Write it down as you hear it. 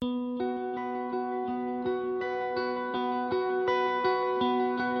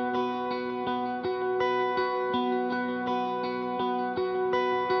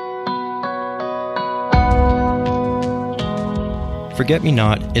Forget Me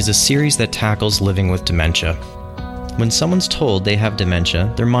Not is a series that tackles living with dementia. When someone's told they have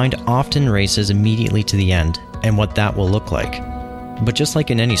dementia, their mind often races immediately to the end and what that will look like. But just like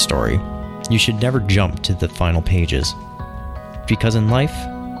in any story, you should never jump to the final pages. Because in life,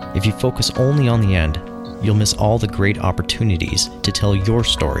 if you focus only on the end, you'll miss all the great opportunities to tell your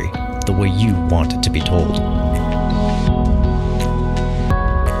story the way you want it to be told.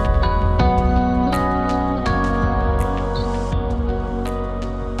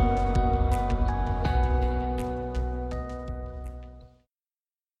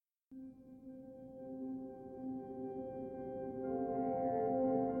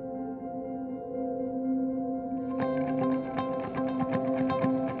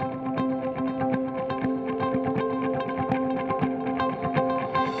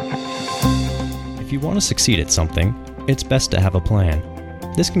 If you want to succeed at something, it's best to have a plan.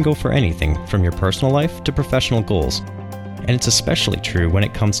 This can go for anything from your personal life to professional goals. And it's especially true when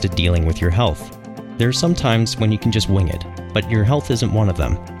it comes to dealing with your health. There are some times when you can just wing it, but your health isn't one of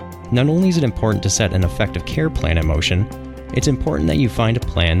them. Not only is it important to set an effective care plan in motion, it's important that you find a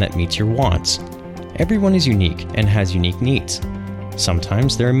plan that meets your wants. Everyone is unique and has unique needs.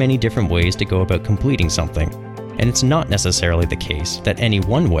 Sometimes there are many different ways to go about completing something, and it's not necessarily the case that any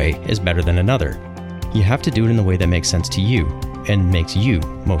one way is better than another. You have to do it in the way that makes sense to you and makes you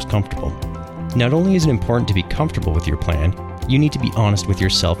most comfortable. Not only is it important to be comfortable with your plan, you need to be honest with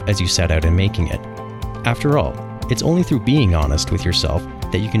yourself as you set out in making it. After all, it's only through being honest with yourself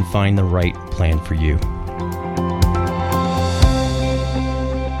that you can find the right plan for you.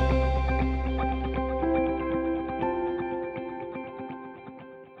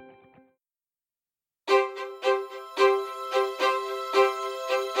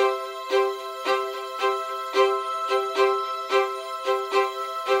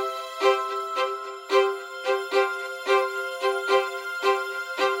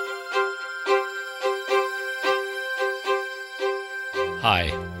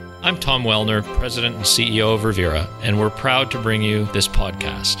 Hi, I'm Tom Wellner, President and CEO of Revera, and we're proud to bring you this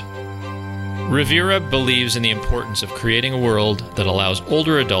podcast. Revera believes in the importance of creating a world that allows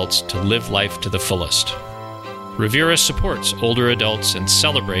older adults to live life to the fullest. Revera supports older adults and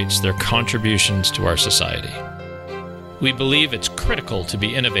celebrates their contributions to our society. We believe it's critical to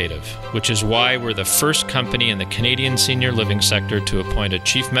be innovative, which is why we're the first company in the Canadian senior living sector to appoint a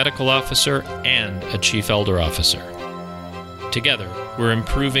Chief Medical Officer and a Chief Elder Officer. Together, we're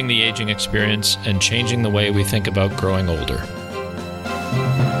improving the aging experience and changing the way we think about growing older.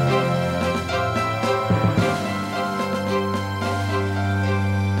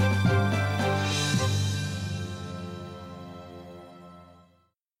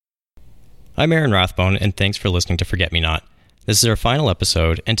 I'm Aaron Rathbone, and thanks for listening to Forget Me Not. This is our final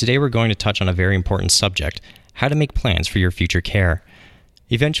episode, and today we're going to touch on a very important subject: how to make plans for your future care.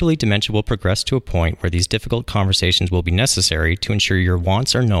 Eventually, dementia will progress to a point where these difficult conversations will be necessary to ensure your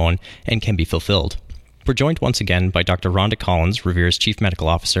wants are known and can be fulfilled. We're joined once again by Dr. Rhonda Collins, Revera's Chief Medical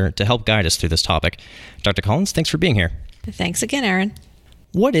Officer, to help guide us through this topic. Dr. Collins, thanks for being here. Thanks again, Aaron.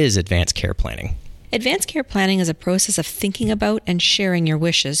 What is advanced care planning? Advanced care planning is a process of thinking about and sharing your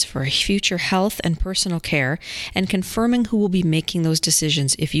wishes for future health and personal care and confirming who will be making those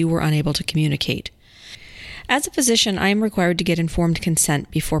decisions if you were unable to communicate. As a physician, I am required to get informed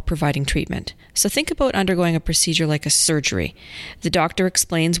consent before providing treatment. So think about undergoing a procedure like a surgery. The doctor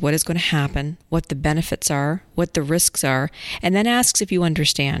explains what is going to happen, what the benefits are, what the risks are, and then asks if you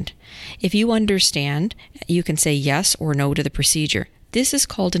understand. If you understand, you can say yes or no to the procedure. This is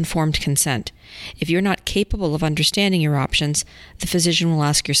called informed consent. If you're not capable of understanding your options, the physician will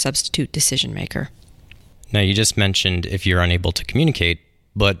ask your substitute decision maker. Now, you just mentioned if you're unable to communicate,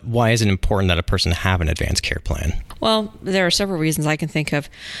 but why is it important that a person have an advanced care plan? Well, there are several reasons I can think of.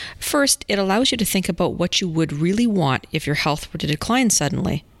 First, it allows you to think about what you would really want if your health were to decline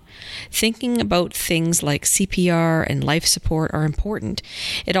suddenly. Thinking about things like CPR and life support are important.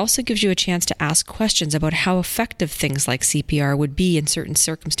 It also gives you a chance to ask questions about how effective things like CPR would be in certain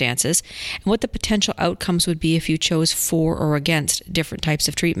circumstances and what the potential outcomes would be if you chose for or against different types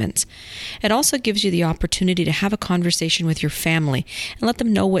of treatments. It also gives you the opportunity to have a conversation with your family and let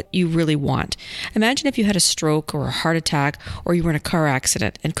them know what you really want. Imagine if you had a stroke or a heart attack or you were in a car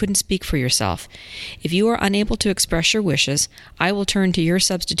accident and couldn't speak for yourself. If you are unable to express your wishes, I will turn to your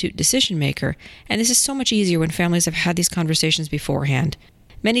substitute decision maker, and this is so much easier when families have had these conversations beforehand.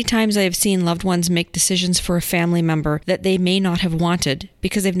 Many times I have seen loved ones make decisions for a family member that they may not have wanted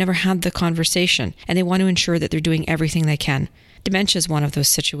because they've never had the conversation, and they want to ensure that they're doing everything they can. Dementia is one of those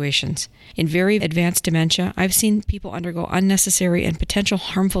situations. In very advanced dementia, I've seen people undergo unnecessary and potential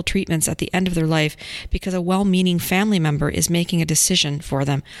harmful treatments at the end of their life because a well-meaning family member is making a decision for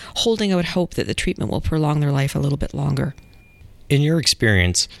them, holding out hope that the treatment will prolong their life a little bit longer. In your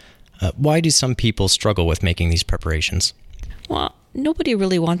experience, why do some people struggle with making these preparations? Well, nobody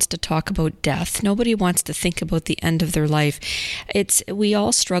really wants to talk about death. Nobody wants to think about the end of their life. We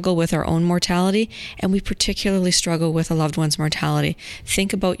all struggle with our own mortality, and we particularly struggle with a loved one's mortality.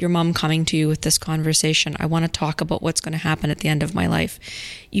 Think about your mom coming to you with this conversation. I want to talk about what's going to happen at the end of my life.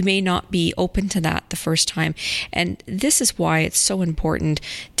 You may not be open to that the first time. And this is why it's so important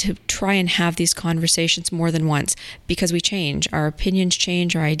to try and have these conversations more than once, because we change. Our opinions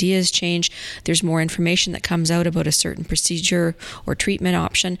change, our ideas change. There's more information that comes out about a certain procedure or treatment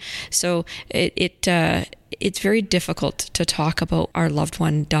option. So it's very difficult to talk about our loved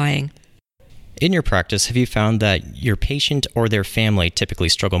one dying. In your practice, have you found that your patient or their family typically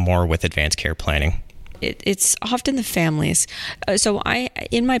struggle more with advanced care planning? It's often the families. So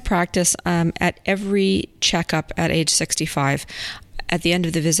in my practice, at every checkup at age 65, at the end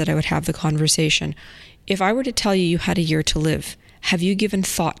of the visit, I would have the conversation. If I were to tell you you had a year to live, have you given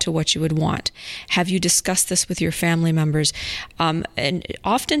thought to what you would want? Have you discussed this with your family members? And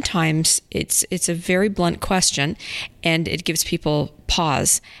oftentimes it's a very blunt question, and it gives people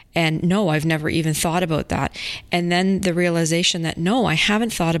pause. And no, I've never even thought about that. And then the realization that no, I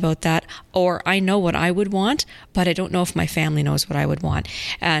haven't thought about that, or I know what I would want, but I don't know if my family knows what I would want.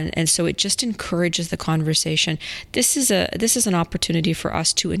 And so it just encourages the conversation. This is an opportunity for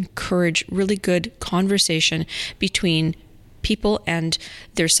us to encourage really good conversation between people and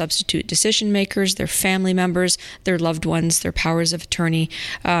their substitute decision makers, their family members, their loved ones, their powers of attorney,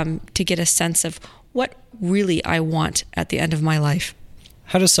 to get a sense of what really I want at the end of my life.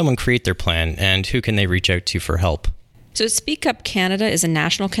 How does someone create their plan, and who can they reach out to for help? So Speak Up Canada is a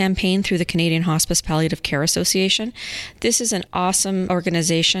national campaign through the Canadian Hospice Palliative Care Association. This is an awesome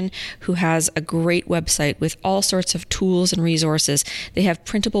organization who has a great website with all sorts of tools and resources. They have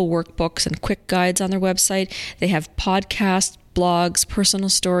printable workbooks and quick guides on their website. They have podcasts, blogs, personal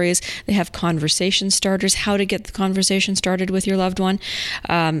stories. They have conversation starters, how to get the conversation started with your loved one.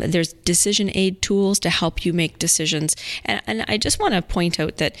 There's decision aid tools to help you make decisions. And I just want to point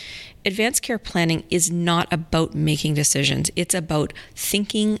out that advanced care planning is not about making decisions. It's about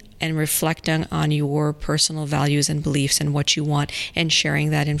thinking and reflecting on your personal values and beliefs and what you want, and sharing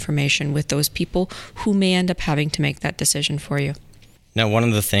that information with those people who may end up having to make that decision for you. Now, one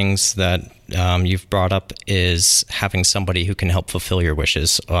of the things that you've brought up is having somebody who can help fulfill your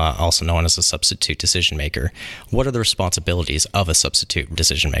wishes, also known as a substitute decision maker. What are the responsibilities of a substitute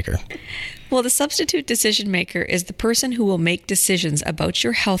decision maker? Well, the substitute decision maker is the person who will make decisions about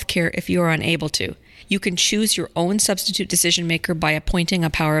your health care if you are unable to. You can choose your own substitute decision maker by appointing a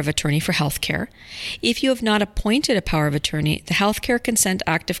power of attorney for healthcare. If you have not appointed a power of attorney, the Healthcare Consent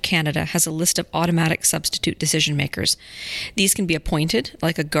Act of Canada has a list of automatic substitute decision makers. These can be appointed,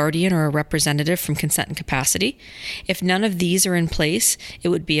 like a guardian or a representative from consent and capacity. If none of these are in place, it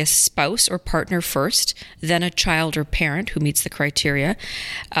would be a spouse or partner first, then a child or parent who meets the criteria,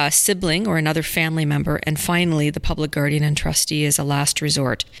 a sibling or another family member, and finally the public guardian and trustee is a last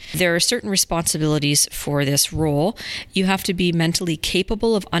resort. There are certain responsibilities for this role. You have to be mentally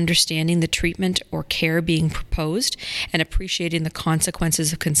capable of understanding the treatment or care being proposed and appreciating the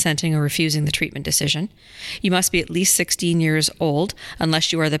consequences of consenting or refusing the treatment decision. You must be at least 16 years old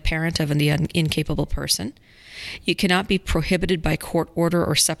unless you are the parent of an incapable person. You cannot be prohibited by court order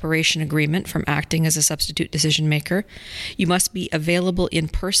or separation agreement from acting as a substitute decision maker. You must be available in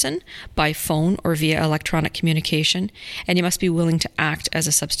person, by phone, or via electronic communication, and you must be willing to act as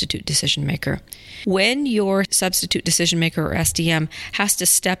a substitute decision maker. When your substitute decision maker, or SDM, has to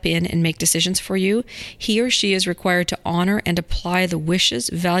step in and make decisions for you, he or she is required to honor and apply the wishes,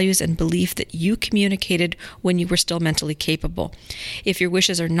 values, and belief that you communicated when you were still mentally capable. If your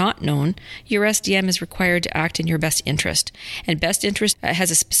wishes are not known, your SDM is required to act in your best interest. And best interest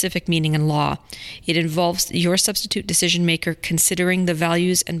has a specific meaning in law. It involves your substitute decision maker considering the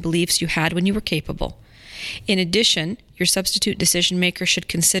values and beliefs you had when you were capable. In addition, your substitute decision maker should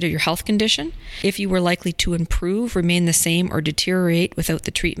consider your health condition, if you were likely to improve, remain the same, or deteriorate without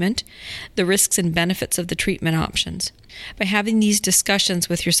the treatment, the risks and benefits of the treatment options. By having these discussions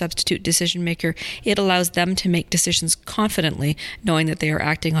with your substitute decision maker, it allows them to make decisions confidently, knowing that they are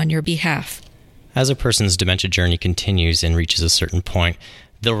acting on your behalf. As a person's dementia journey continues and reaches a certain point,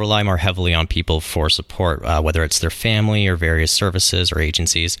 they'll rely more heavily on people for support, whether it's their family or various services or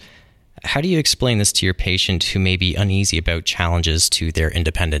agencies. How do you explain this to your patient who may be uneasy about challenges to their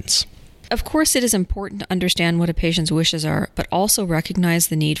independence? Of course, it is important to understand what a patient's wishes are, but also recognize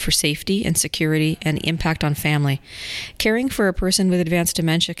the need for safety and security and the impact on family. Caring for a person with advanced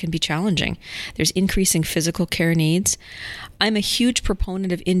dementia can be challenging. There's increasing physical care needs. I'm a huge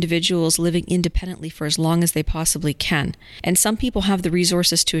proponent of individuals living independently for as long as they possibly can, and some people have the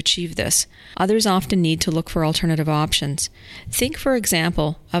resources to achieve this. Others often need to look for alternative options. Think, for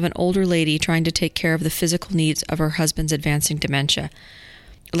example, of an older lady trying to take care of the physical needs of her husband's advancing dementia,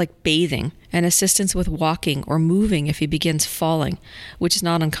 like bathing and assistance with walking or moving if he begins falling, which is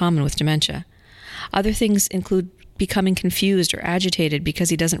not uncommon with dementia. Other things include becoming confused or agitated because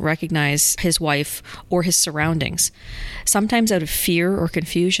he doesn't recognize his wife or his surroundings. Sometimes out of fear or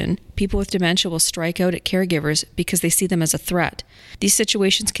confusion, people with dementia will strike out at caregivers because they see them as a threat. These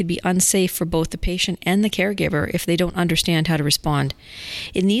situations can be unsafe for both the patient and the caregiver if they don't understand how to respond.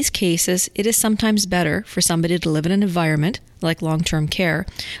 In these cases, it is sometimes better for somebody to live in an environment like long-term care,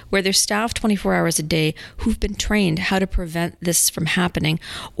 where there's staff 24 hours a day who've been trained how to prevent this from happening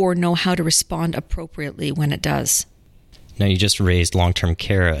or know how to respond appropriately when it does. Now, you just raised long-term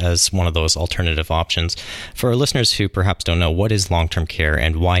care as one of those alternative options. For our listeners who perhaps don't know, what is long-term care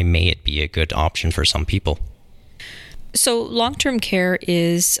and why may it be a good option for some people? So long-term care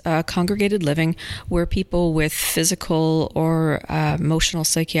is congregated living where people with physical or emotional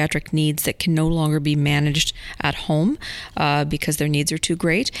psychiatric needs that can no longer be managed at home because their needs are too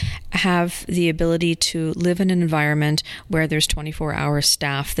great have the ability to live in an environment where there's 24-hour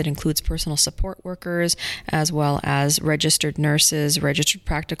staff that includes personal support workers as well as registered nurses, registered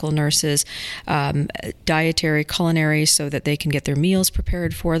practical nurses, dietary, culinary, so that they can get their meals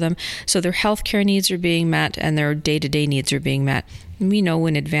prepared for them. So their healthcare needs are being met and their day-to-day needs are being met. We know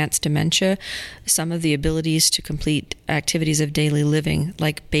in advanced dementia, some of the abilities to complete activities of daily living,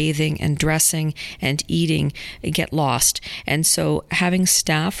 like bathing and dressing and eating, get lost. And so having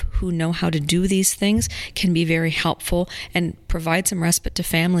staff who know how to do these things can be very helpful and provide some respite to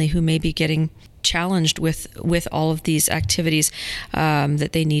family who may be getting challenged with all of these activities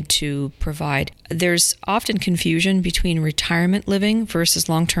that they need to provide. There's often confusion between retirement living versus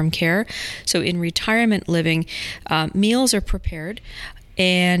long-term care. So in retirement living, meals are prepared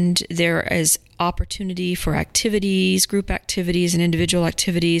and there is opportunity for activities, group activities and individual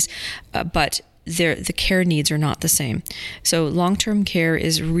activities, but the care needs are not the same. So long-term care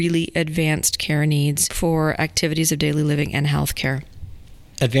is really advanced care needs for activities of daily living and health care.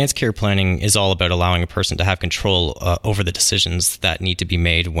 Advanced care planning is all about allowing a person to have control over the decisions that need to be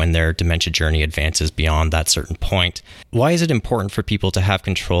made when their dementia journey advances beyond that certain point. Why is it important for people to have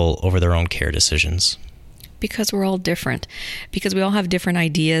control over their own care decisions? Because we're all different, because we all have different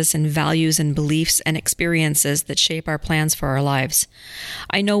ideas and values and beliefs and experiences that shape our plans for our lives.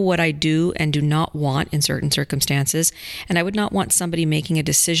 I know what I do and do not want in certain circumstances, and I would not want somebody making a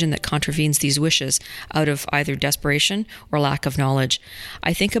decision that contravenes these wishes out of either desperation or lack of knowledge.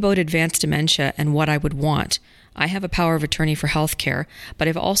 I think about advanced dementia and what I would want. I have a power of attorney for healthcare, but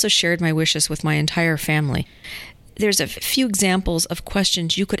I've also shared my wishes with my entire family. There's a few examples of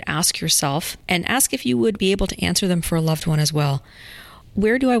questions you could ask yourself and ask if you would be able to answer them for a loved one as well.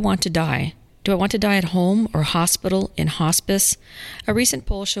 Where do I want to die? Do I want to die at home or hospital, in hospice? A recent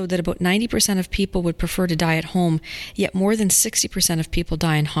poll showed that about 90% of people would prefer to die at home, yet more than 60% of people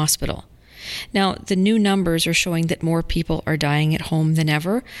die in hospital. Now, the new numbers are showing that more people are dying at home than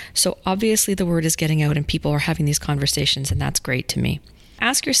ever, so obviously the word is getting out and people are having these conversations, and that's great to me.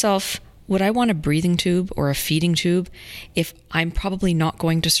 Ask yourself, would I want a breathing tube or a feeding tube if I'm probably not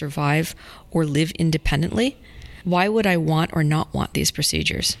going to survive or live independently? Why would I want or not want these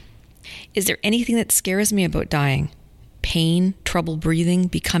procedures? Is there anything that scares me about dying? Pain, trouble breathing,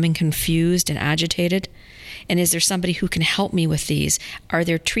 becoming confused and agitated? And is there somebody who can help me with these? Are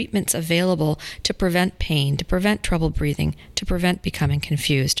there treatments available to prevent pain, to prevent trouble breathing, to prevent becoming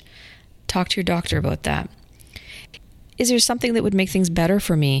confused? Talk to your doctor about that. Is there something that would make things better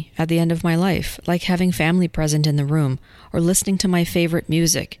for me at the end of my life, like having family present in the room, or listening to my favorite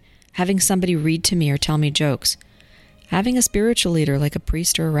music, having somebody read to me or tell me jokes, having a spiritual leader like a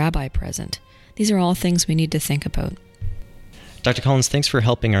priest or a rabbi present? These are all things we need to think about. Dr. Collins, thanks for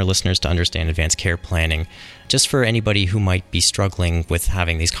helping our listeners to understand advanced care planning. Just for anybody who might be struggling with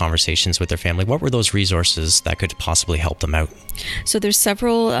having these conversations with their family, what were those resources that could possibly help them out? So there's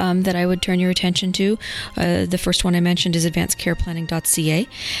several that I would turn your attention to. The first one I mentioned is advancedcareplanning.ca,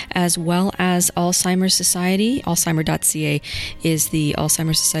 as well as Alzheimer's Society. Alzheimer.ca is the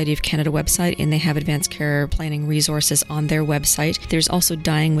Alzheimer's Society of Canada website, and they have advanced care planning resources on their website. There's also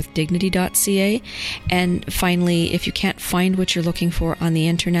dyingwithdignity.ca. And finally, if you can't find what you're looking for on the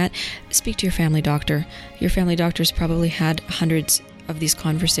internet, speak to your family doctor. Your family doctor's probably had hundreds of these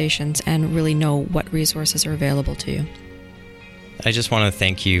conversations and really know what resources are available to you. I just want to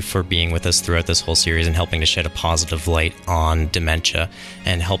thank you for being with us throughout this whole series and helping to shed a positive light on dementia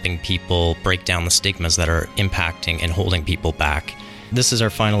and helping people break down the stigmas that are impacting and holding people back. This is our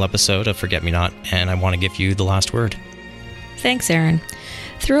final episode of Forget Me Not, and I want to give you the last word. Thanks, Aaron.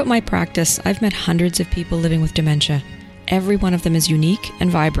 Throughout my practice, I've met hundreds of people living with dementia. Every one of them is unique and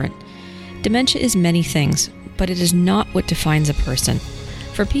vibrant. Dementia is many things, but it is not what defines a person.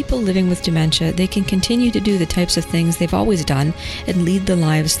 For people living with dementia, they can continue to do the types of things they've always done and lead the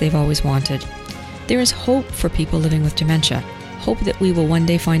lives they've always wanted. There is hope for people living with dementia, hope that we will one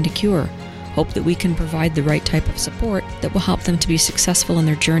day find a cure, hope that we can provide the right type of support that will help them to be successful in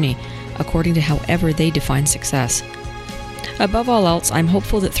their journey, according to however they define success. Above all else, I'm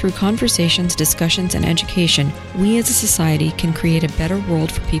hopeful that through conversations, discussions, and education, we as a society can create a better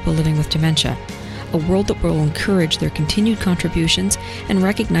world for people living with dementia, a world that will encourage their continued contributions and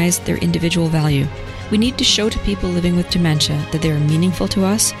recognize their individual value. We need to show to people living with dementia that they are meaningful to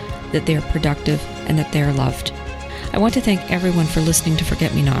us, that they are productive, and that they are loved. I want to thank everyone for listening to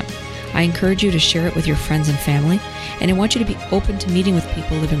Forget Me Not. I encourage you to share it with your friends and family, and I want you to be open to meeting with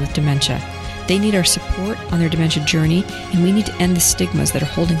people living with dementia. They need our support on their dementia journey, and we need to end the stigmas that are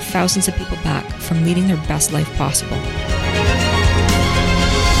holding thousands of people back from leading their best life possible.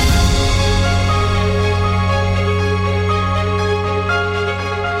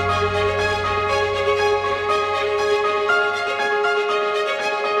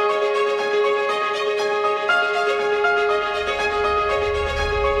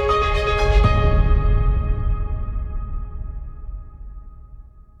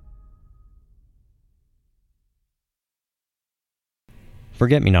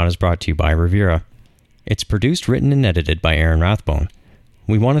 Forget Me Not is brought to you by Revera. It's produced, written, and edited by Aaron Rathbone.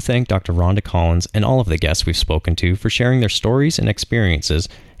 We want to thank Dr. Rhonda Collins and all of the guests we've spoken to for sharing their stories and experiences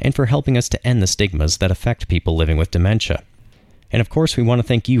and for helping us to end the stigmas that affect people living with dementia. And of course, we want to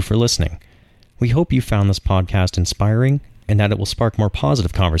thank you for listening. We hope you found this podcast inspiring and that it will spark more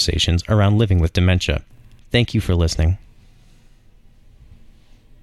positive conversations around living with dementia. Thank you for listening.